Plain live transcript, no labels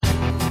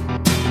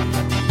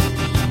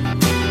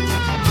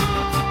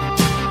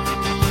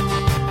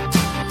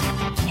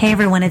Hey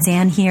everyone, it's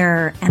Ann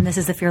here, and this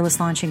is the Fearless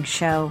Launching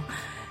Show.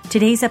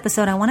 Today's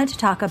episode, I wanted to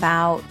talk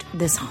about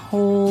this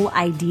whole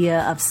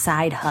idea of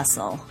side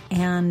hustle,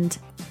 and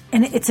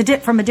it's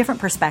from a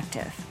different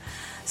perspective.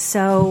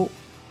 So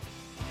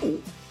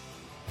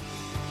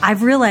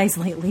I've realized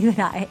lately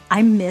that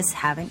I miss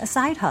having a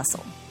side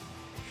hustle.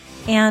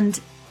 And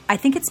I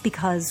think it's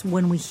because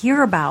when we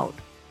hear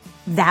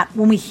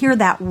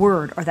that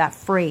word or that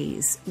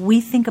phrase, we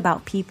think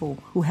about people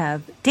who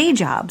have day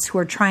jobs, who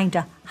are trying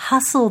to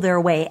hustle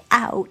their way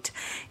out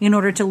in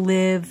order to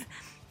live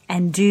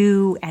and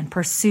do and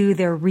pursue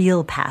their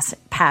real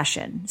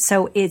passion.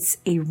 So it's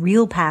a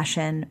real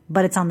passion,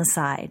 but it's on the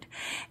side.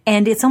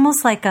 And it's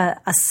almost like a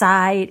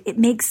side.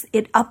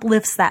 It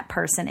uplifts that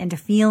person into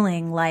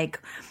feeling like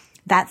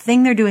that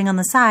thing they're doing on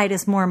the side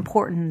is more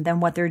important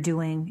than what they're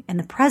doing in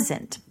the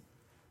present.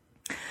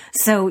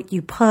 So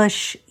you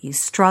push, you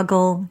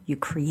struggle, you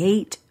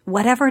create,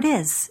 whatever it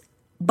is.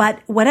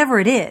 But whatever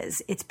it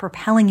is, it's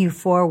propelling you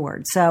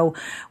forward. So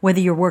whether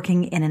you're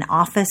working in an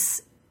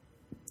office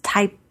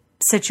type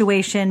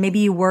situation, maybe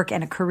you work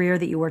in a career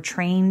that you were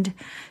trained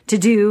to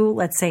do,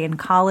 let's say in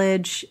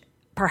college,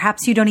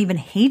 perhaps you don't even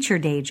hate your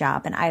day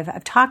job. And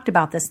I've talked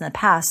about this in the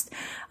past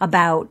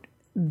about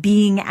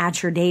being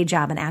at your day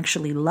job and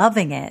actually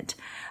loving it.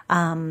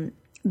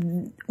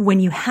 When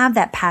you have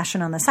that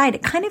passion on the side,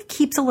 it kind of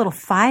keeps a little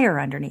fire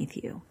underneath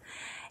you.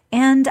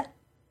 And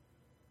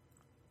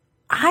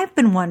I've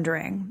been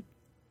wondering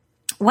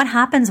what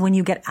happens when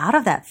you get out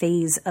of that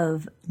phase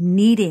of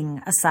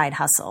needing a side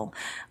hustle,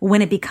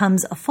 when it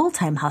becomes a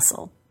full-time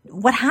hustle.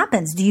 What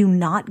happens? Do you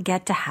not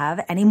get to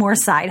have any more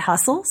side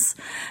hustles?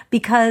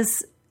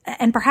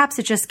 And perhaps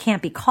it just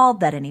can't be called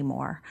that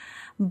anymore.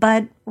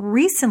 But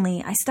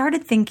recently I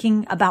started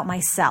thinking about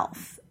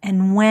myself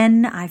and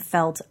when I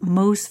felt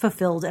most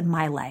fulfilled in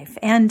my life.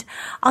 And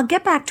I'll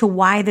get back to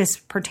why this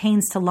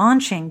pertains to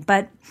launching,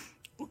 but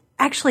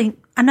actually,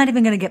 I'm not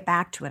even going to get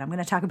back to it. I'm going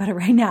to talk about it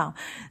right now.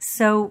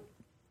 So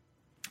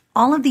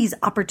all of these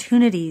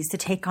opportunities to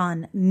take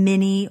on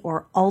mini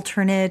or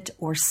alternate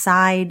or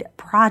side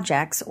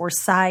projects or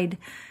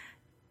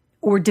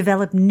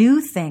develop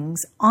new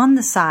things on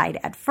the side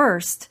at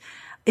first,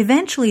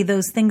 eventually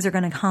those things are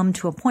going to come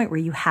to a point where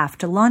you have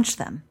to launch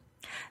them.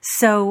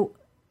 So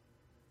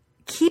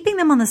keeping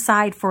them on the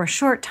side for a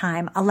short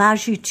time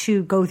allows you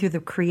to go through the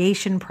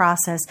creation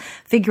process,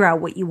 figure out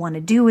what you want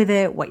to do with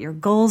it, what your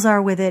goals are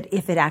with it,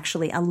 if it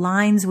actually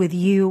aligns with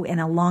you in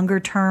a longer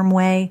term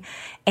way.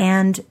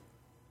 And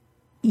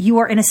you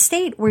are in a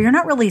state where you're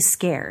not really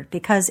scared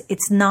because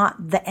it's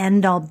not the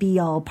end all be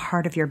all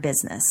part of your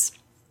business.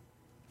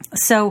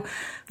 So,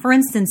 for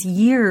instance,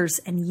 years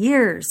and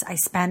years I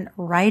spent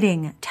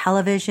writing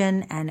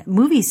television and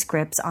movie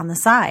scripts on the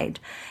side.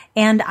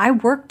 And I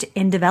worked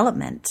in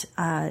development,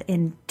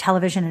 in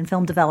television and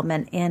film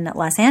development in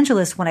Los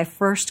Angeles when I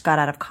first got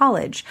out of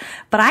college.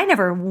 But I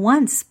never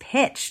once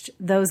pitched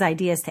those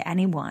ideas to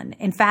anyone.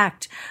 In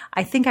fact,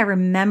 I think I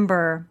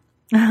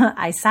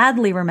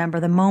sadly remember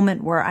the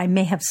moment where I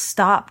may have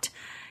stopped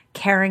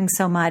caring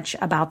so much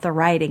about the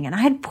writing. And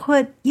I had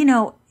put,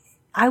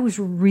 I was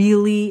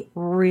really,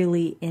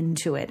 really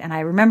into it. And I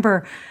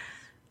remember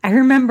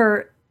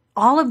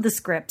all of the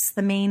scripts,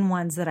 the main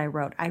ones that I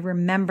wrote. I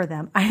remember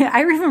them.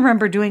 I even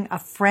remember doing a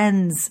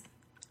Friends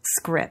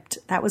script.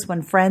 That was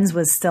when Friends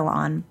was still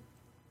on.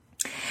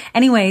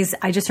 Anyways,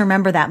 I just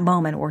remember that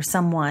moment where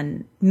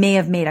someone may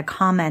have made a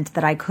comment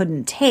that I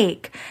couldn't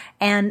take.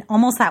 And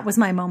almost that was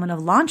my moment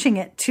of launching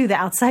it to the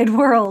outside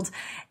world.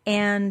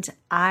 And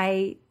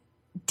I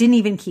didn't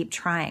even keep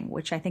trying,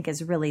 which I think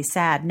is really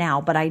sad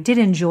now, but I did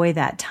enjoy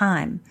that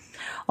time.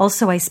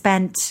 Also, I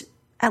spent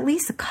at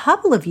least a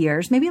couple of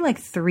years, maybe like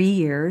 3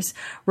 years,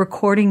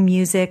 recording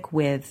music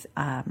with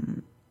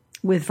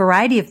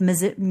variety of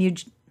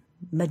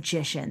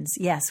magicians.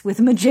 Yes, with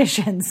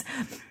musicians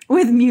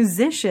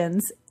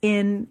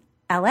in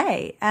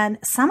LA. And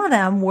some of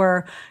them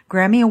were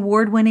Grammy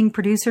award-winning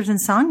producers and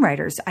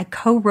songwriters. I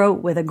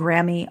co-wrote with a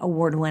Grammy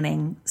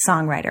award-winning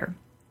songwriter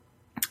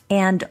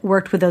and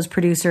worked with those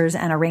producers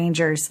and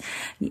arrangers,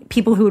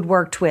 people who had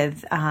worked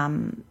with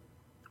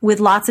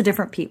lots of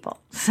different people.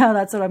 So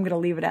that's what I'm going to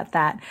leave it at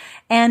that.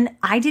 And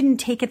I didn't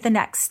take it the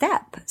next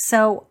step.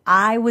 So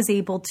I was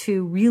able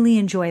to really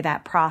enjoy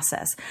that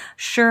process.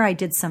 Sure, I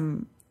did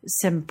some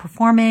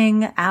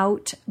performing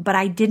out, but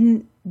I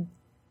didn't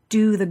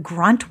do the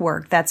grunt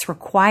work that's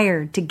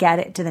required to get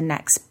it to the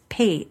next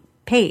page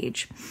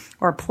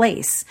or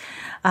place.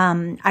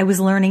 I was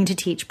learning to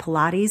teach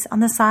Pilates on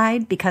the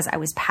side because I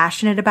was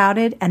passionate about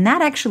it. And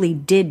that actually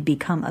did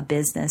become a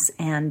business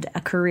and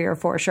a career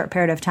for a short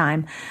period of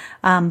time.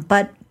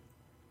 But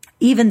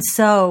even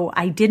so,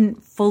 I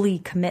didn't fully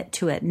commit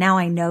to it. Now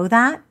I know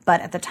that, but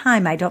at the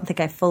time, I don't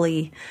think I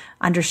fully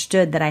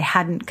understood that I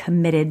hadn't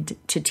committed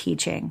to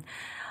teaching.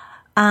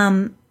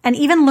 And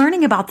even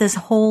learning about this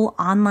whole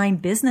online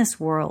business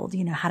world,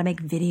 how to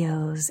make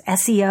videos,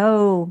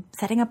 SEO,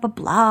 setting up a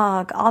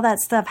blog, all that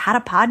stuff, how to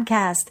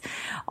podcast,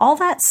 all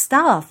that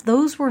stuff.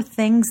 Those were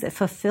things that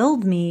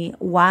fulfilled me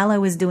while I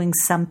was doing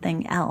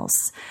something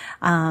else.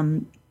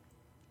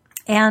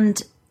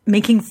 and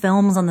making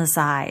films on the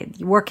side,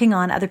 working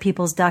on other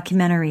people's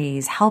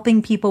documentaries,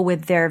 helping people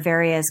with their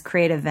various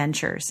creative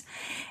ventures.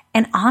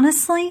 And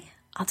honestly,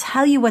 I'll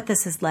tell you what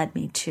this has led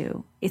me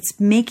to. It's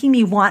making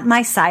me want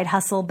my side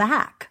hustle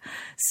back.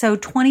 So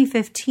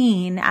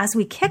 2015, as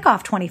we kick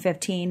off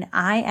 2015,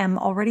 I am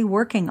already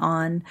working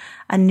on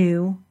a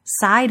new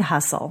side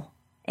hustle.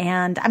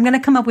 And I'm going to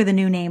come up with a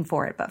new name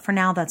for it, but for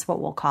now, that's what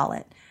we'll call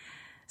it.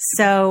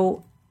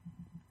 So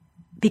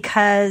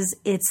because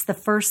it's the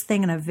first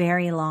thing in a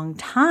very long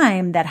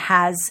time that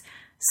has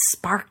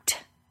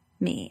sparked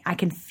me. I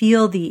can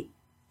feel the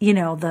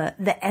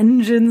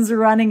engines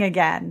running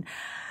again.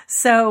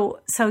 So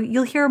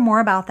you'll hear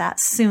more about that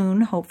soon,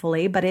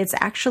 hopefully, but it's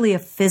actually a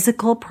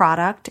physical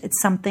product.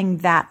 It's something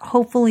that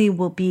hopefully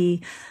will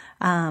be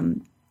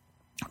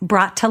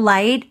brought to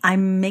light.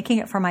 I'm making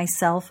it for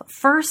myself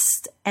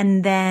first,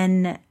 and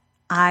then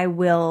I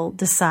will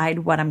decide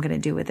what I'm going to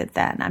do with it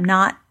then. I'm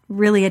not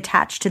really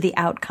attached to the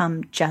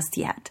outcome just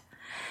yet.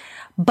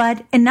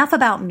 But enough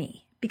about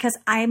me, because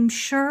I'm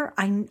sure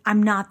I'm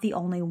not the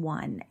only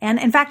one. And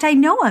in fact, I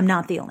know I'm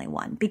not the only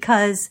one,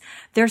 because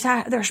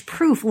there's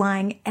proof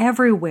lying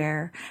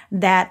everywhere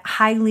that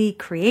highly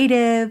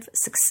creative,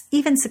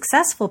 even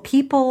successful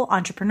people,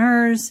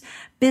 entrepreneurs,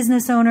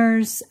 business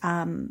owners,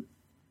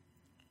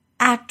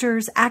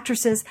 actors,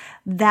 actresses,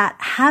 that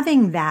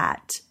having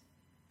that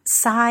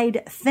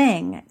side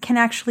thing can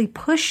actually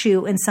push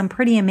you in some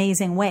pretty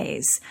amazing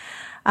ways.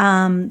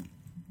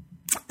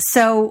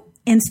 So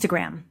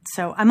Instagram.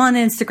 So I'm on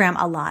Instagram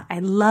a lot. I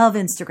love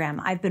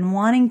Instagram. I've been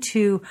wanting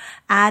to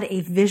add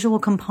a visual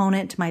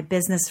component to my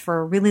business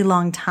for a really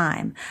long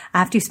time. I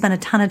have to spend a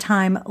ton of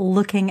time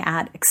looking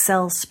at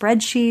Excel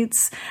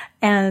spreadsheets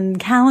and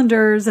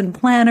calendars and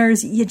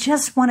planners. You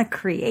just want to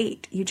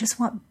create. You just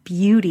want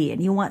beauty,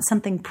 and you want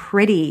something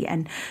pretty,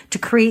 and to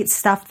create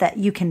stuff that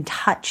you can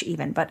touch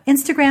even. But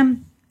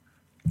Instagram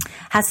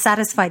has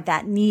satisfied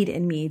that need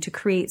in me to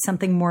create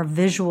something more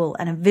visual,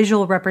 and a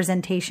visual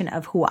representation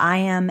of who I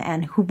am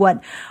and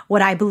what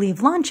I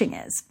believe launching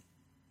is.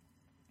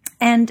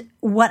 And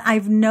what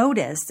I've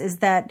noticed is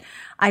that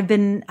I've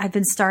been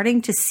starting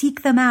to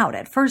seek them out.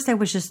 At first, I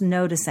was just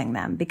noticing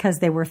them because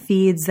they were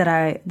feeds that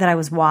I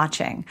was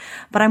watching.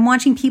 But I'm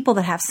watching people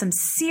that have some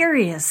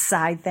serious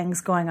side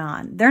things going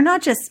on. They're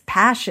not just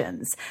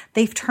passions.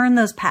 They've turned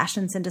those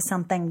passions into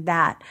something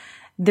that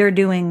they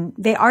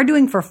are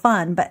doing for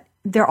fun, but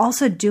they're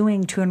also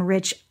doing to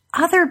enrich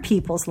other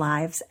people's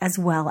lives as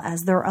well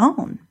as their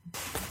own.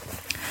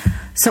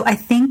 So I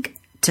think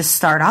to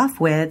start off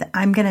with,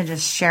 I'm going to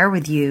just share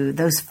with you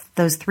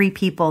those three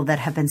people that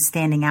have been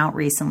standing out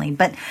recently.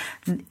 But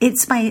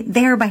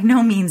they're by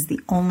no means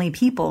the only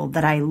people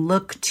that I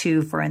look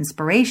to for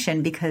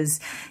inspiration, because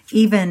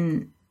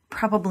even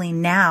probably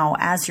now,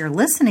 as you're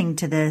listening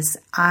to this,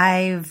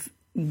 I've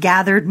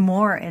gathered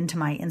more into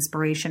my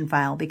inspiration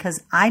file,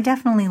 because I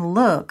definitely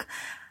look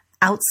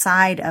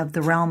outside of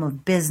the realm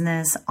of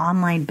business,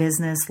 online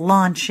business,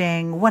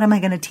 launching, what am I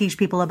going to teach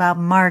people about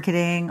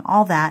marketing,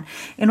 all that,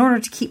 in order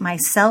to keep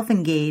myself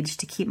engaged,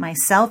 to keep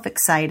myself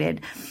excited.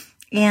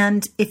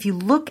 And if you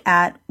look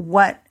at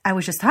what I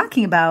was just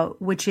talking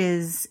about, which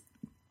is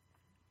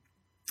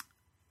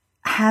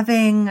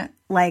having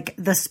like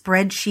the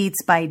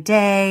spreadsheets by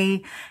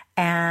day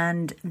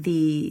and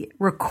the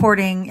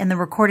recording in the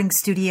recording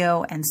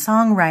studio and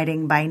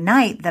songwriting by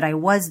night that I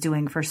was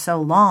doing for so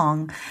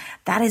long,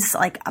 that is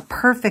like a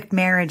perfect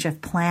marriage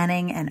of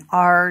planning and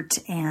art.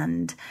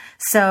 And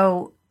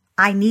so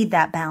I need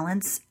that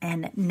balance.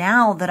 And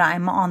now that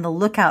I'm on the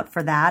lookout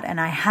for that, and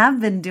I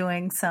have been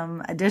doing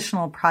some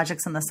additional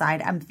projects on the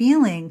side, I'm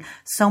feeling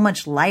so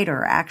much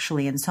lighter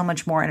actually, and so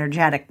much more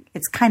energetic.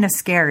 It's kind of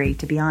scary,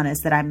 to be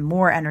honest, that I'm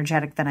more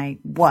energetic than I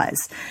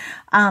was.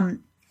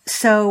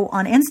 So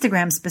on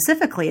Instagram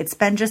specifically, it's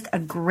been just a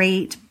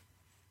great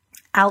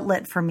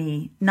outlet for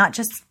me, not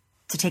just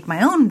to take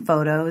my own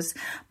photos,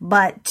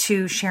 but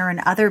to share in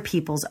other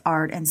people's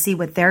art and see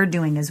what they're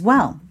doing as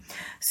well.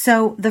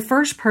 So the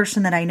first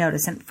person that I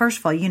noticed, and first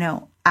of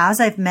all, as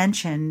I've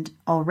mentioned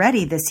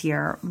already this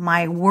year,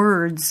 my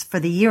words for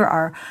the year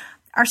are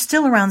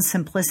still around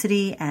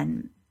simplicity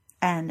and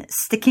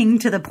sticking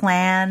to the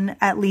plan,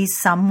 at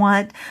least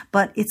somewhat,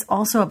 but it's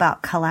also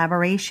about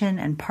collaboration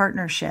and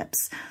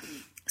partnerships.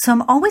 So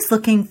I'm always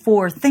looking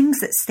for things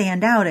that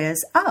stand out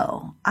as,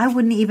 oh, I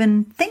wouldn't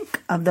even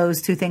think of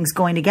those two things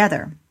going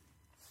together.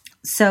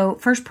 So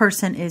first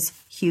person is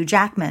Hugh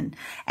Jackman.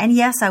 And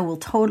yes, I will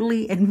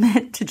totally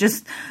admit to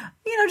just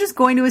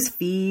going to his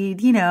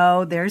feed,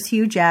 there's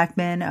Hugh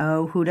Jackman.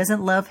 Oh, who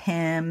doesn't love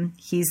him?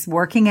 He's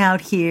working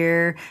out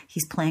here.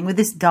 He's playing with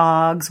his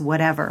dogs,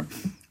 whatever.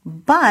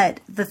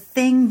 But the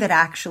thing that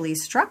actually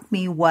struck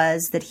me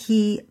was that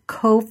he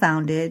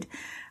co-founded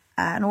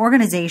an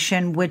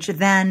organization, which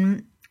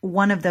then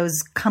one of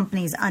those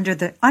companies under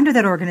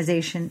that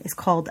organization is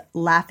called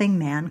Laughing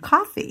Man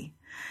Coffee.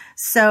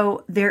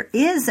 So there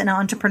is an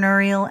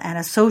entrepreneurial and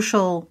a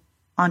social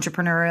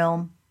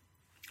entrepreneurial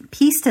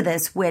piece to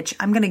this, which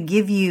I'm going to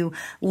give you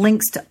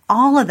links to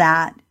all of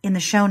that in the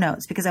show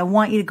notes because I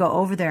want you to go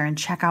over there and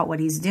check out what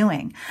he's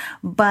doing.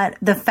 But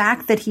the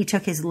fact that he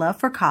took his love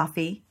for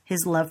coffee,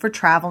 his love for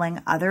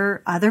traveling,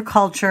 other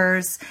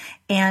cultures,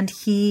 and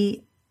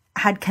he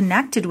had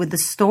connected with the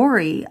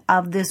story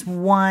of this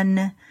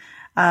one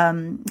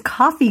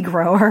coffee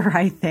grower,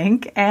 I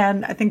think.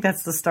 And I think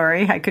that's the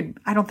story. I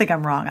don't think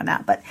I'm wrong on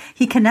that, but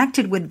he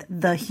connected with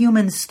the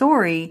human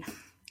story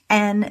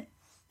and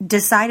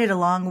decided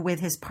along with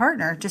his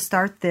partner to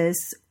start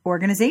this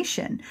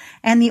organization.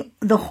 And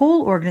the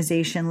whole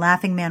organization,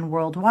 Laughing Man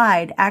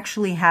Worldwide,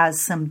 actually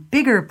has some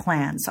bigger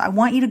plans. So I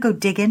want you to go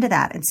dig into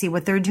that and see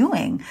what they're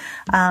doing.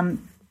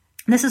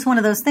 This is one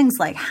of those things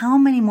like, how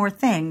many more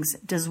things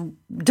does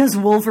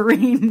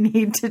Wolverine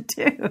need to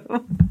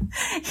do?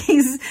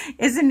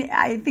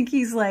 I think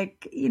he's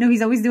like,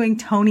 he's always doing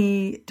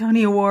Tony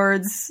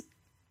Awards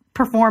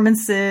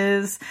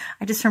performances.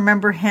 I just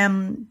remember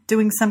him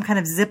doing some kind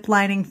of zip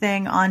lining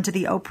thing onto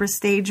the Oprah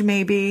stage,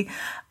 maybe.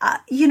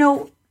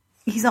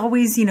 He's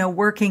always,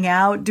 working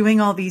out,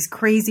 doing all these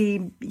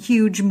crazy,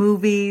 huge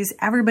movies.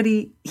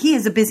 He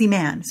is a busy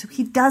man, so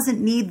he doesn't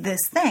need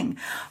this thing.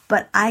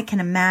 But I can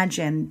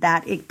imagine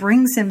that it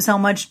brings him so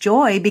much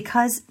joy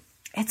because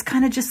it's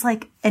kind of just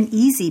like an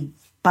easy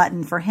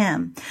button for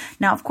him.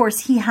 Now, of course,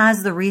 he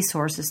has the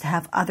resources to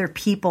have other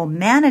people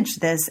manage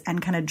this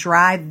and kind of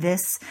drive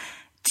this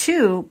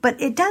too,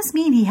 but it does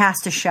mean he has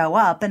to show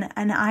up. And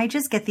I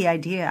just get the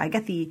idea. I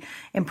get the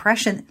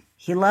impression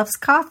he loves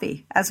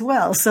coffee as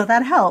well. So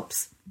that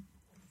helps.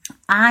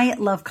 I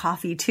love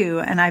coffee too,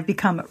 and I've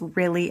become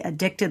really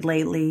addicted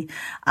lately.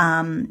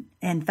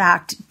 In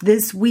fact,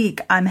 this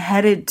week I'm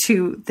headed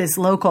to this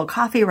local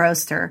coffee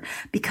roaster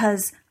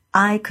because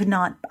I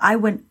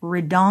went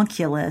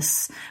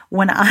redonkulous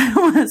when I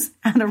was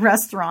at a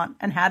restaurant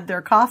and had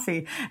their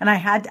coffee. And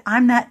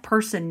I'm that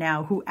person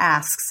now who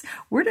asks,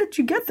 where did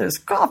you get this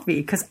coffee?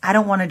 Because I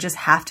don't want to just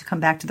have to come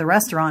back to the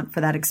restaurant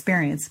for that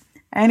experience.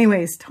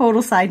 Anyways,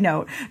 total side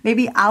note,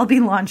 maybe I'll be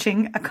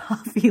launching a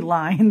coffee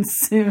line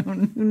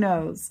soon. Who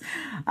knows?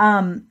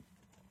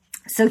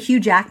 So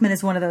Hugh Jackman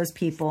is one of those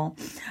people.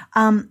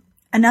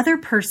 Another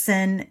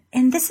person,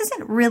 and this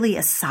isn't really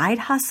a side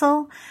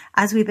hustle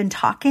as we've been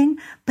talking,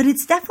 but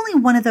it's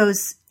definitely one of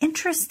those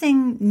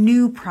interesting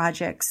new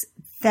projects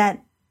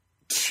that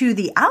to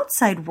the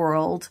outside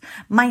world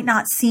might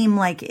not seem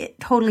like it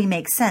totally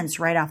makes sense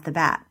right off the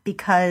bat,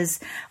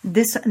 because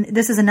this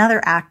is another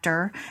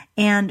actor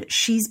and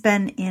she's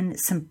been in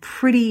some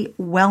pretty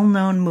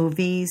well-known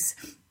movies,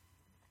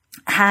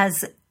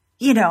 has,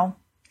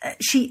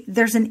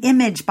 there's an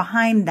image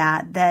behind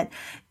that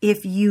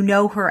if you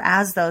know her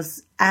as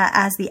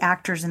the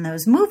actors in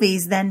those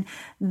movies, then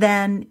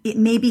it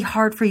may be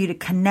hard for you to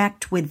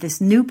connect with this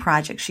new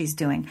project she's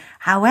doing.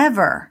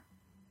 However,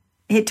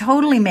 it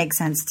totally makes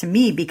sense to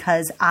me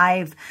because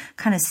I've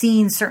kind of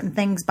seen certain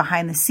things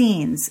behind the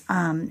scenes.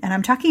 And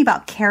I'm talking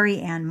about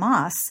Carrie-Anne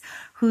Moss,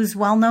 who's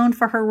well known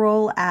for her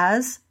role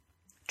as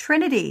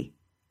Trinity.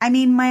 I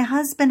mean, my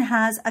husband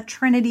has a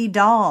Trinity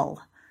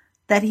doll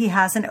that he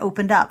hasn't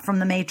opened up from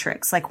the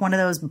Matrix, like one of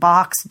those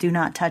box, do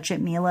not touch it,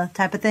 Mila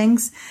type of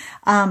things.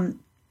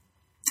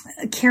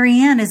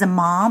 Carrie-Anne is a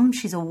mom.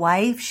 She's a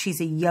wife.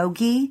 She's a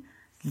yogi.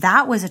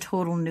 That was a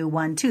total new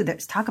one too.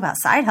 There's talk about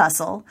side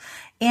hustle.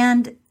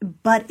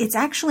 But it's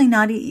actually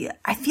not,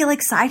 I feel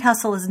like side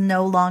hustle is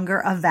no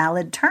longer a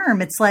valid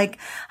term. It's like,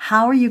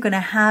 how are you going to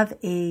have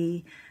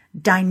a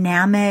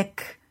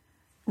dynamic,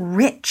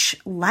 rich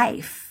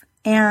life?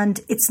 And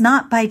it's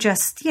not by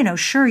just,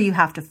 sure, you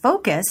have to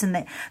focus.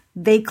 And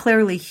they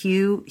clearly,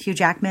 Hugh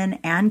Jackman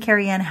and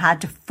Carrie-Anne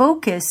had to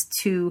focus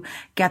to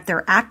get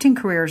their acting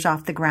careers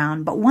off the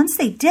ground. But once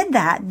they did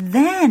that,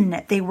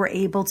 then they were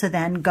able to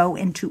then go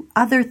into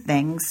other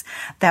things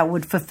that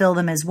would fulfill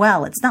them as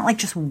well. It's not like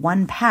just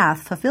one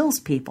path fulfills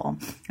people.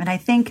 And I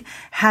think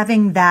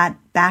having that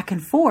back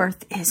and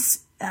forth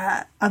is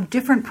of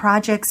different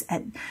projects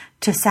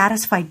to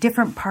satisfy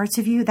different parts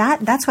of you,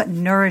 that's what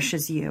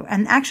nourishes you.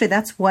 And actually,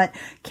 that's what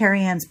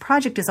Carrie-Anne's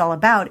project is all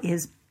about.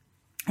 It's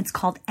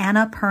called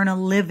Annapurna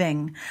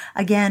Living.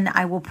 Again,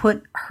 I will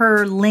put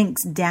her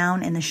links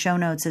down in the show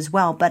notes as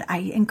well. But I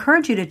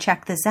encourage you to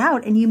check this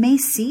out, and you may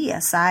see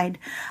a side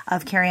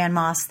of Carrie-Anne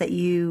Moss that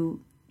you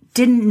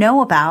didn't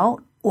know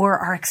about or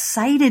are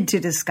excited to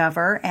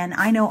discover. And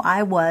I know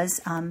I was.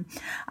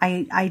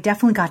 I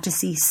definitely got to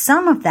see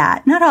some of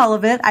that. Not all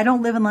of it. I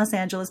don't live in Los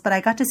Angeles, but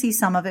I got to see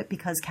some of it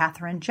because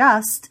Catherine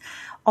Just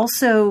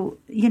also,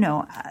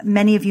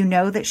 many of you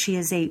know that she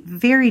is a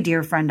very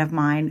dear friend of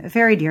mine, a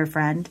very dear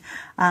friend,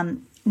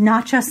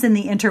 not just in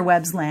the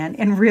interwebs land,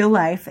 in real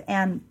life.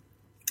 And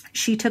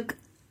she took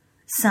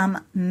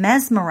some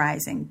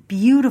mesmerizing,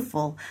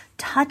 beautiful,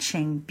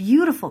 touching,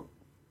 beautiful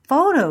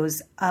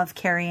photos of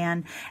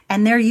Carrie-Anne,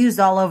 and they're used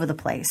all over the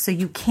place. So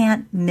you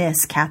can't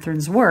miss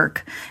Catherine's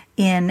work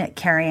in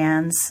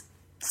Carrie-Anne's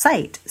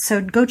site.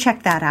 So go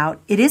check that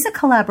out. It is a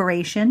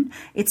collaboration.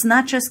 It's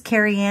not just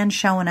Carrie-Anne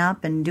showing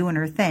up and doing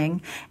her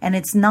thing. And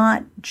it's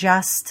not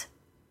just,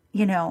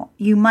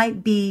 you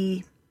might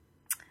be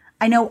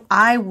I know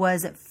I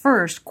was at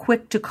first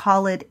quick to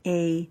call it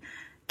a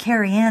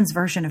Carrie Ann's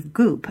version of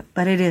Goop,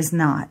 but it is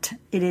not.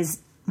 It is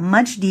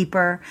much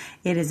deeper.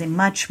 It is a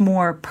much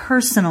more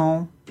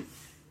personal,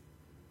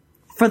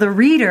 for the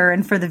reader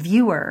and for the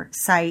viewer,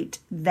 site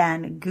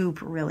than Goop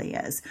really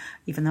is,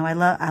 even though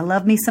I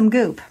love me some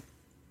Goop.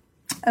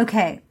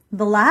 Okay,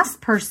 the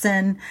last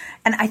person,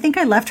 and I think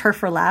I left her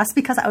for last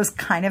because I was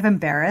kind of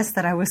embarrassed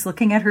that I was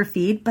looking at her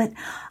feed, but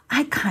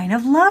I kind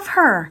of love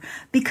her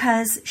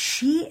because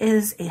she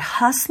is a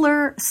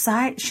hustler.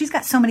 She's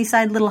got so many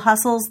side little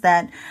hustles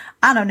that,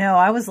 I don't know,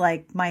 I was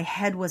like, my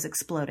head was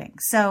exploding.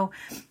 So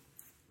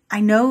I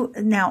know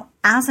now,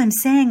 as I'm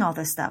saying all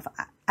this stuff,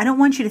 I don't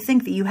want you to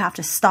think that you have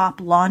to stop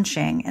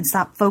launching and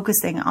stop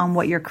focusing on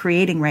what you're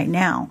creating right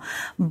now.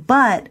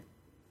 But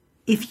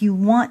if you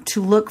want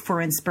to look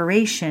for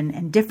inspiration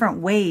and different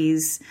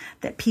ways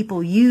that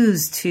people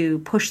use to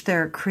push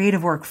their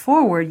creative work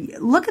forward,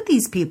 look at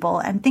these people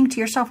and think to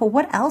yourself, well,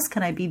 what else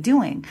can I be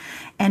doing?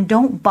 And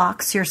don't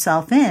box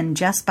yourself in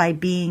just by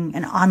being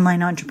an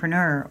online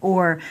entrepreneur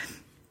or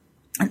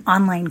an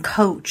online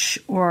coach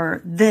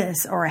or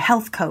this or a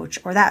health coach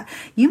or that.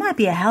 You might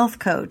be a health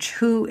coach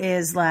who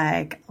is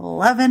like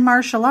loving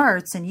martial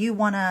arts and you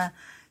want to,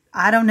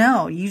 I don't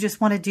know, you just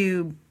want to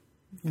do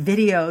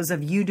videos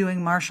of you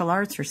doing martial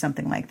arts or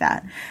something like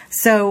that.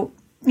 So,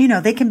 you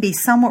know, they can be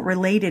somewhat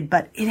related,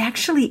 but it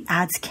actually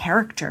adds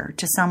character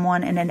to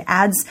someone and it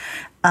adds,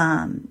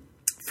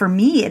 for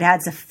me, it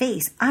adds a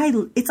face.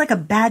 It's like a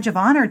badge of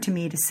honor to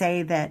me to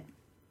say that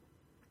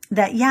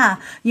yeah,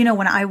 you know,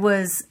 when I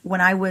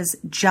was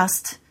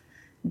just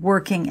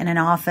working in an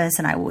office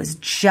and I was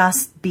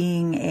just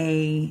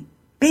being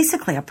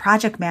basically a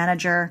project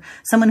manager,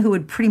 someone who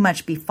would pretty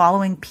much be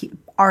following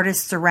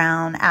artists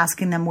around,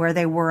 asking them where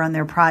they were on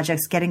their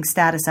projects, getting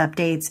status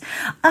updates,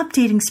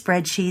 updating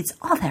spreadsheets,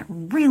 all that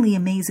really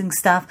amazing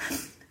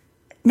stuff.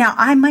 Now,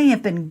 I may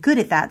have been good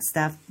at that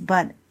stuff,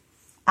 but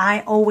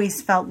I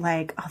always felt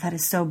like, oh, that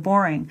is so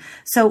boring.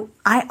 So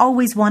I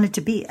always wanted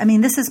to be,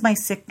 this is my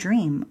sick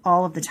dream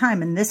all of the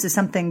time. And this is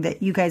something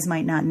that you guys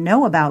might not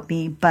know about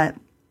me, but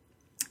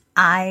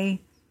ever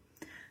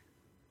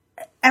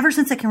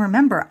since I can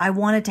remember, I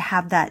wanted to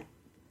have that,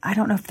 I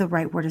don't know if the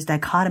right word is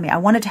dichotomy. I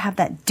wanted to have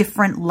that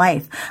different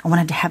life. I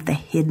wanted to have the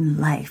hidden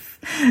life.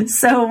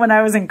 So when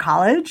I was in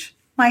college,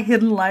 my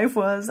hidden life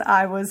was,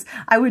 I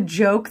would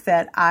joke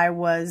that I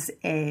was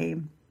a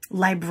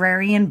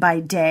librarian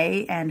by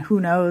day and who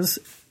knows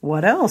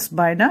what else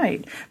by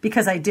night,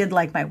 because I did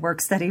like my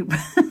work study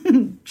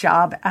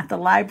job at the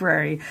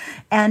library.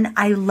 And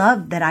I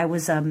loved that I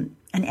was an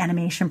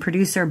animation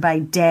producer by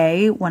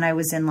day when I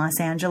was in Los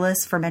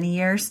Angeles for many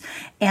years.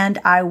 And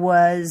I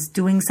was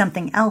doing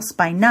something else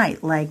by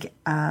night, like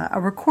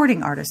a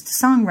recording artist,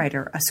 a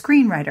songwriter, a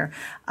screenwriter,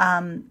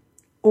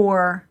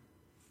 or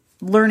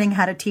learning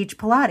how to teach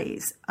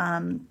Pilates.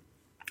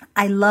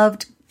 I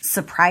loved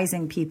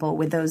surprising people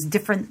with those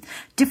different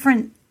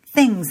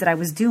things that I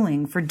was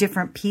doing for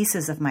different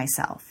pieces of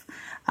myself.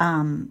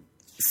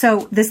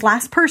 So this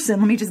last person,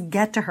 let me just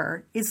get to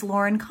her, is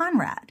Lauren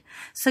Conrad.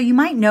 So you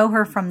might know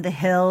her from The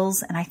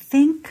Hills. And I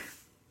think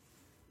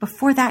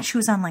before that, she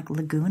was on like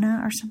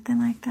Laguna or something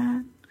like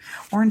that.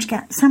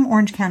 Some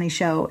Orange County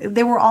show.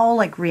 They were all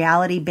like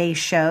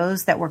reality-based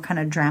shows that were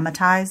kind of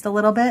dramatized a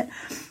little bit.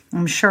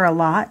 I'm sure a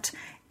lot.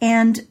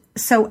 And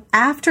so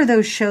after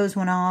those shows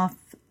went off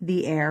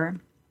the air,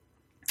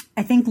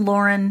 I think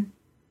Lauren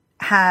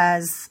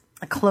has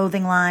a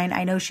clothing line.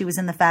 I know she was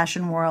in the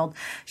fashion world.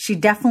 She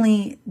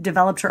definitely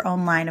developed her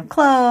own line of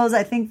clothes.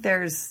 I think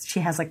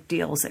she has like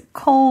deals at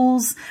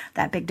Kohl's,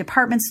 that big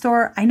department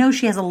store. I know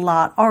she has a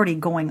lot already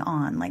going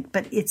on,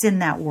 but it's in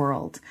that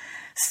world.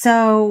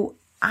 So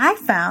I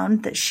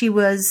found that she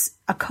was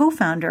a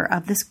co-founder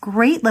of this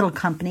great little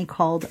company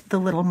called The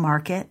Little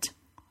Market.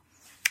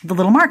 The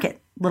Little Market.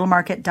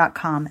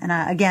 littlemarket.com.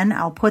 And again,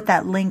 I'll put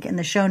that link in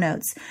the show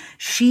notes.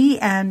 She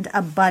and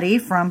a buddy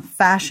from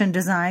fashion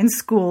design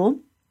school,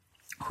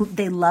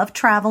 they loved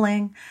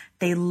traveling.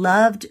 They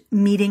loved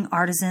meeting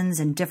artisans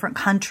in different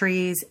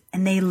countries,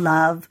 and they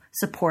love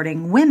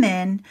supporting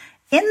women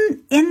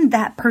in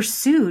that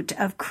pursuit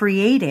of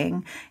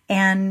creating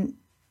and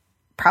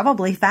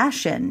probably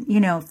fashion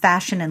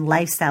and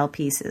lifestyle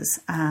pieces.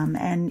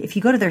 And if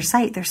you go to their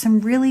site, there's some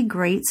really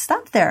great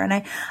stuff there.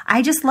 And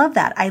I just love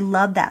that. I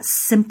love that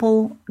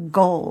simple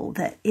goal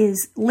that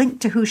is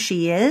linked to who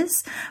she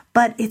is,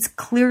 but it's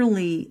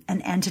clearly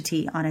an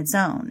entity on its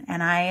own.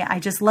 And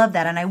I just love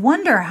that. And I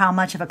wonder how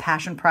much of a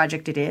passion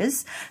project it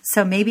is.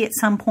 So maybe at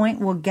some point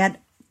we'll get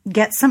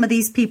some of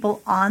these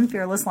people on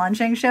Fearless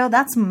Launching Show.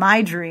 That's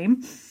my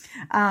dream.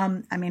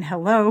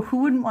 Hello, who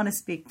wouldn't want to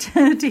speak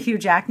to Hugh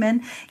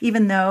Jackman,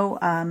 even though,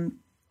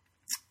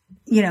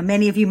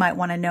 many of you might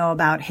want to know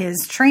about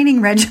his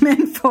training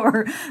regimen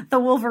for the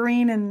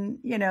Wolverine and,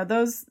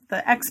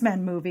 the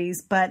X-Men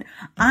movies. But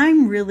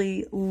I'm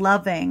really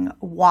loving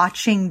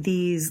watching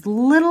these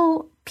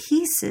little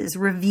pieces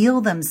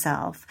reveal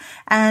themselves.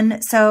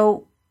 And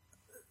so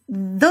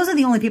those are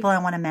the only people I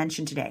want to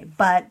mention today.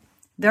 But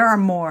There are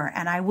more,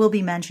 and I will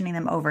be mentioning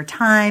them over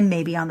time,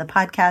 maybe on the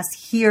podcast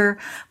here,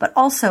 but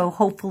also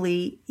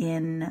hopefully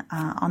in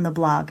on the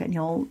blog. And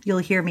you'll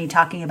hear me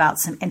talking about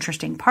some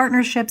interesting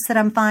partnerships that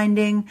I'm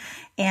finding.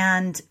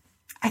 And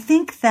I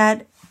think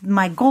that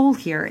my goal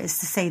here is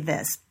to say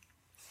this.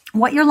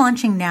 What you're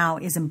launching now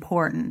is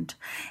important.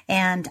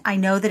 And I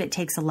know that it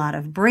takes a lot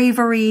of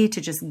bravery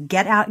to just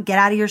get out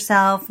of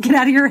yourself, get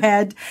out of your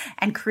head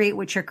and create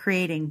what you're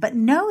creating. But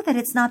know that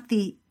it's not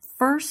the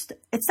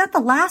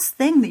last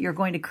thing that you're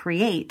going to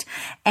create,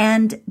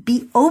 and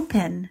be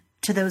open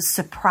to those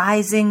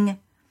surprising,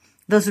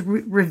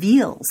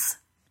 reveals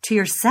to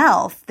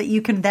yourself that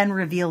you can then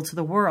reveal to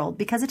the world,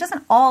 because it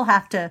doesn't all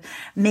have to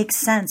make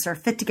sense or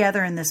fit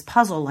together in this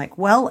puzzle. Like,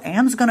 well,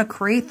 Anne's going to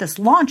create this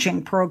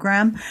launching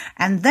program,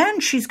 and then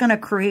she's going to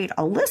create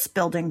a list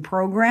building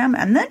program,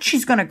 and then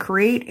she's going to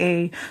create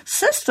a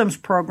systems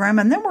program,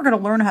 and then we're going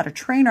to learn how to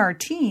train our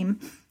team,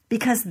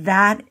 because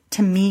that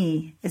to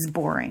me is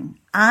boring.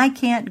 I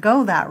can't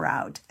go that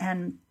route.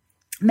 And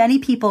many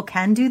people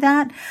can do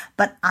that,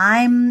 but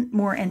I'm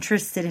more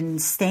interested in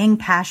staying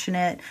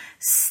passionate,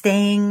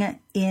 staying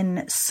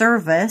in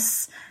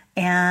service.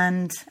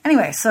 And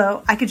anyway,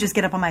 so I could just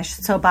get up on my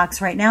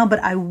soapbox right now, but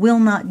I will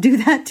not do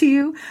that to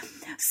you.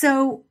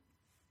 So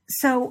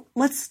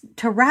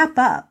to wrap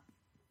up,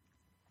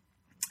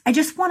 I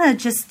just want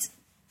to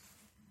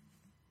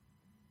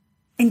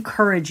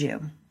encourage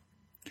you.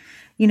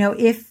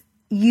 If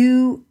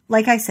you,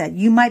 like I said,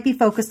 you might be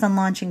focused on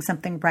launching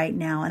something right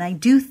now. And I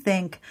do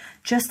think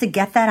just to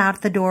get that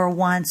out the door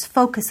once,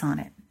 focus on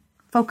it.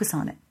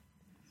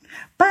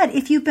 But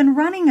if you've been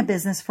running a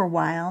business for a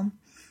while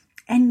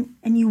and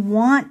you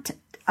want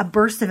a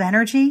burst of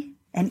energy,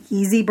 an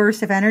easy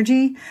burst of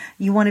energy,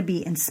 you want to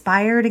be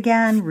inspired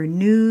again,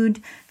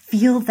 renewed,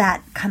 feel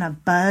that kind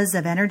of buzz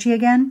of energy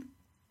again,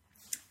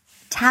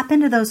 tap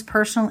into those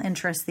personal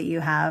interests that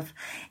you have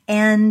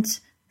and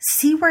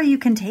see where you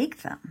can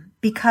take them.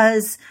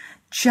 Because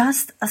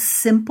just a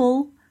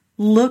simple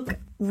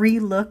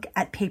relook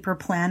at paper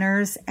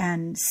planners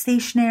and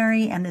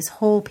stationery and this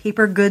whole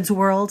paper goods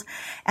world.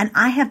 And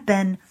I have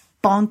been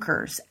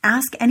bonkers.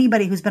 Ask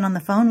anybody who's been on the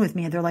phone with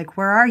me. They're like,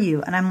 where are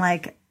you? And I'm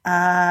like,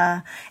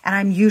 and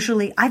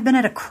I've been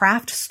at a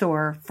craft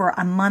store for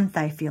a month.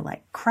 I feel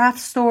like craft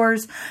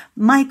stores,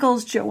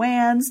 Michael's,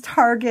 Joann's,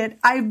 Target.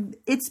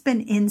 It's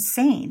been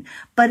insane,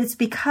 but it's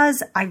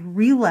because I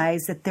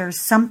realize that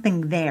there's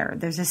something there.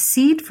 There's a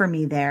seed for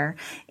me there,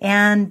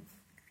 and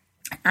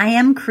I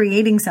am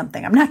creating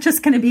something. I'm not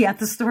just going to be at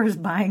the stores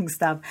buying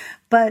stuff,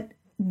 but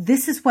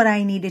this is what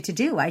I needed to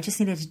do. I just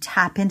needed to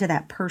tap into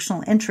that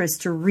personal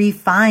interest to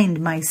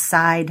re-find my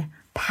side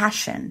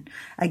passion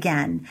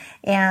again.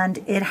 And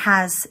it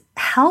has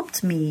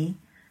helped me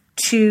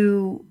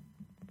to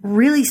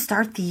really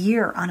start the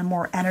year on a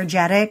more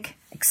energetic,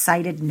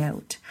 excited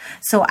note.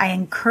 So I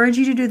encourage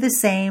you to do the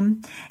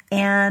same.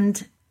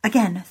 And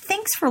again,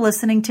 thanks for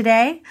listening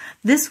today.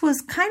 This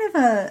was kind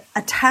of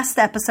a test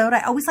episode.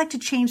 I always like to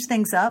change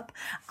things up.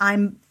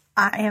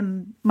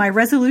 My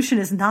resolution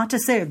is not to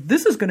say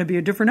this is going to be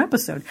a different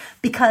episode,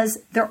 because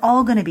they're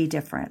all going to be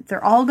different.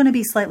 They're all going to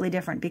be slightly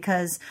different,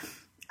 because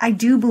I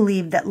do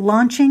believe that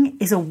launching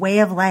is a way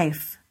of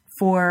life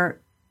for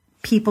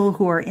people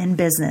who are in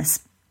business.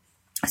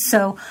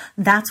 So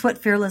that's what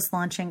Fearless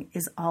Launching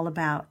is all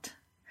about.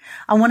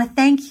 I want to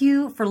thank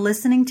you for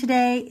listening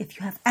today. If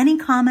you have any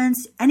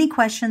comments, any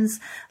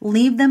questions,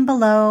 leave them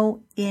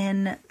below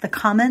in the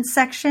comments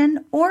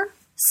section, or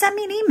send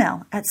me an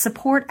email at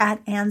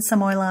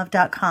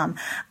support@AnneSamoilov.com.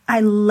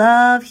 I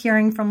love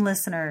hearing from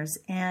listeners.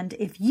 And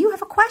if you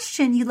have a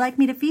question you'd like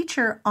me to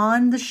feature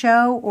on the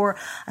show, or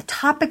a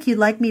topic you'd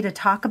like me to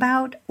talk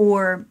about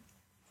or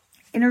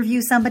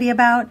interview somebody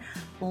about,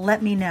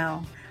 let me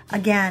know.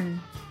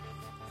 Again,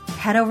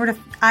 head over to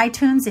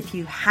iTunes if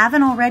you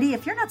haven't already.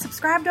 If you're not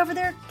subscribed over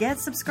there, get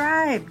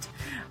subscribed.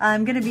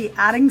 I'm going to be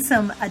adding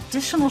some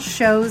additional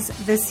shows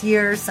this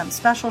year, some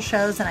special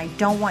shows, and I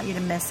don't want you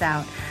to miss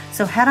out.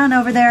 So head on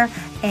over there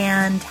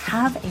and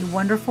have a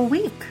wonderful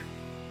week.